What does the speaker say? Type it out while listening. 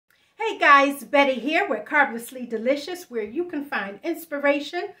Hey guys, Betty here with Carblessly Delicious, where you can find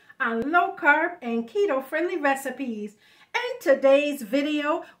inspiration on low-carb and keto-friendly recipes. In today's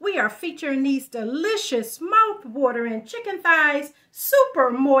video, we are featuring these delicious mouth-watering chicken thighs, super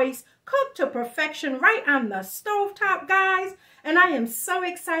moist, cooked to perfection right on the stovetop, guys. And I am so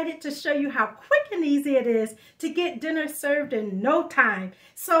excited to show you how quick and easy it is to get dinner served in no time.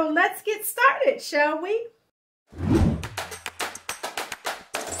 So let's get started, shall we?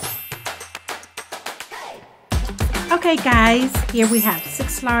 Okay guys, here we have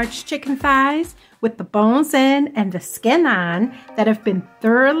 6 large chicken thighs with the bones in and the skin on that have been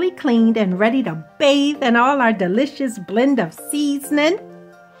thoroughly cleaned and ready to bathe in all our delicious blend of seasoning.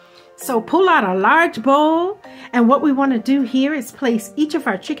 So pull out a large bowl, and what we want to do here is place each of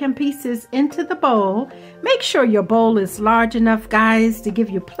our chicken pieces into the bowl. Make sure your bowl is large enough, guys, to give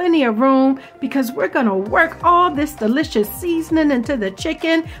you plenty of room, because we're going to work all this delicious seasoning into the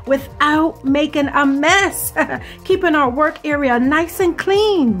chicken without making a mess. Keeping our work area nice and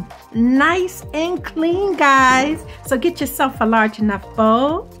clean. Nice and clean, guys. So get yourself a large enough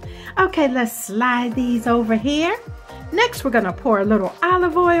bowl. Okay, let's slide these over here. Next, we're going to pour a little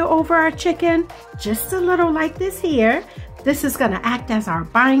olive oil over our chicken, just a little like this here. This is going to act as our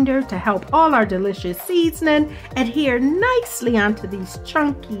binder to help all our delicious seasoning adhere nicely onto these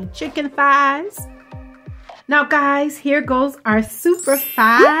chunky chicken thighs. Now guys, here goes our super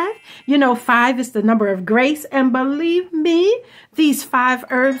 5. You know, 5 is the number of grace, and believe me, these 5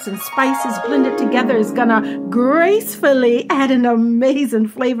 herbs and spices blended together is going to gracefully add an amazing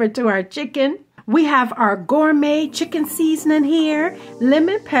flavor to our chicken. We have our gourmet chicken seasoning here,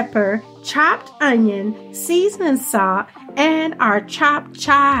 lemon pepper, chopped onion, seasoning salt, and our chopped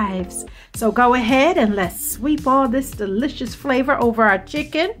chives. So go ahead and let's sweep all this delicious flavor over our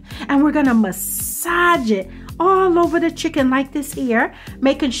chicken, and we're gonna massage it all over the chicken like this here,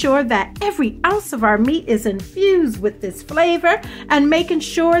 making sure that every ounce of our meat is infused with this flavor, and making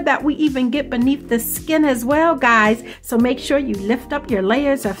sure that we even get beneath the skin as well, guys. So make sure you lift up your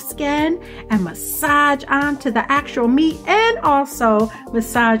layers of skin and massage onto the actual meat, and also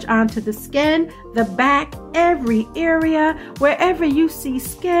massage onto the skin, the back, every area. Wherever you see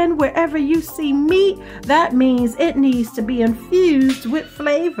skin, wherever you see meat, that means it needs to be infused with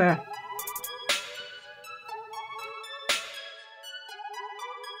flavor.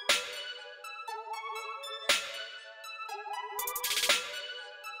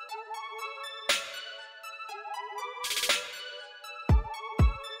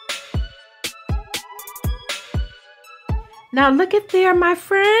 Now look at there, my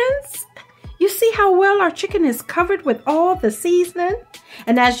friends. You see how well our chicken is covered with all the seasoning?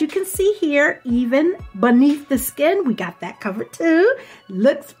 And as you can see here, even beneath the skin, we got that covered too.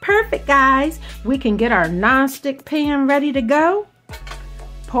 Looks perfect, guys. We can get our nonstick pan ready to go.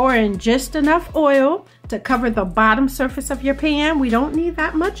 Pour in just enough oil to cover the bottom surface of your pan. We don't need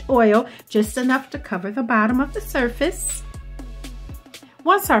that much oil, just enough to cover the bottom of the surface.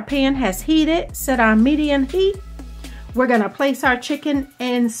 Once our pan has heated, set on medium heat. We're gonna place our chicken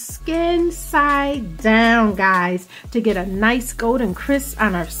in skin side down, guys, to get a nice golden crisp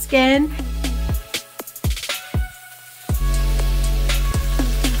on our skin.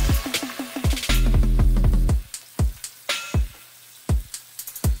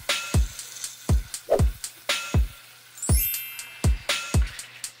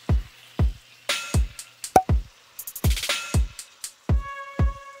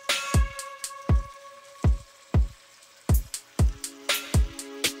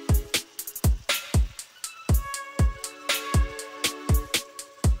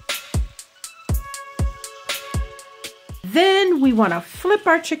 Then we want to flip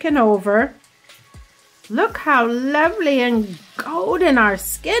our chicken over. Look how lovely and golden our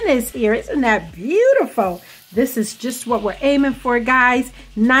skin is here. Isn't that beautiful? This is just what we're aiming for, guys.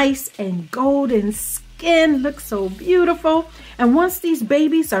 Nice and golden skin. Looks so beautiful. And once these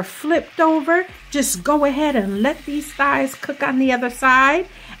babies are flipped over, just go ahead and let these thighs cook on the other side.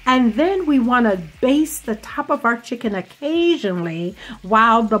 And then we want to baste the top of our chicken occasionally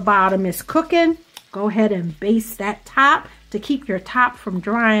while the bottom is cooking. Go ahead and baste that top to keep your top from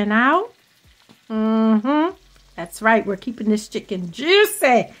drying out. That's right, we're keeping this chicken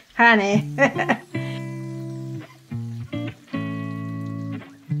juicy, honey.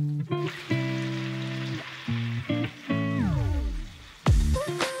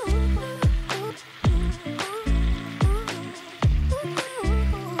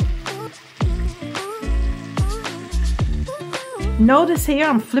 Notice here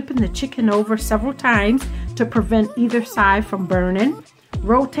I'm flipping the chicken over several times to prevent either side from burning,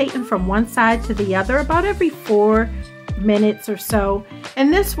 rotating from one side to the other about every 4 minutes or so.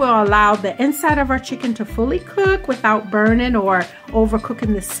 And this will allow the inside of our chicken to fully cook without burning or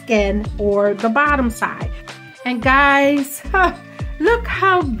overcooking the skin or the bottom side. And guys, look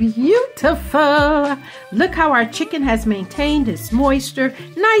how beautiful. Look how our chicken has maintained its moisture,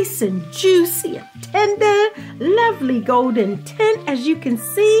 nice and juicy and tender, lovely golden tint as you can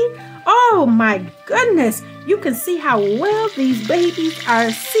see. Oh my goodness, you can see how well these babies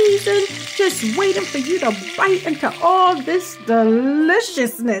are seasoned, just waiting for you to bite into all this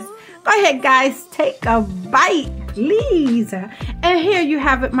deliciousness. Go ahead guys, take a bite, please. And here you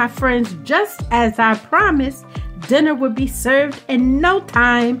have it, my friends, just as I promised. Dinner will be served in no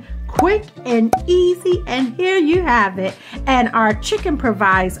time, quick and easy, and here you have it. And our chicken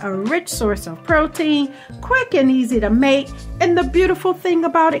provides a rich source of protein, quick and easy to make. And the beautiful thing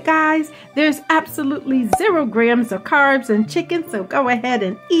about it, guys, there's absolutely 0 grams of carbs in chicken, so go ahead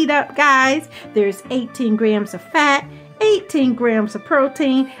and eat up, guys. There's 18 grams of fat, 18 grams of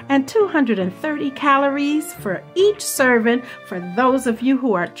protein, and 230 calories for each serving. For those of you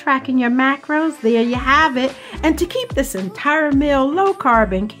who are tracking your macros, there you have it. And to keep this entire meal low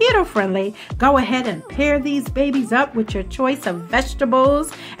carb and keto friendly, go ahead and pair these babies up with your choice of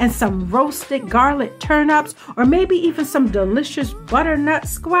vegetables and some roasted garlic turnips, or maybe even some delicious butternut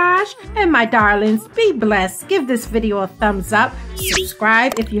squash. And my darlings, be blessed. Give this video a thumbs up.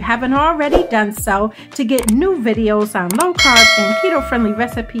 Subscribe if you haven't already done so to get new videos on low carb and keto friendly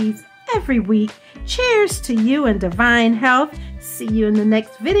recipes every week. Cheers to you and divine health. See you in the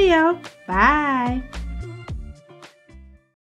next video. Bye.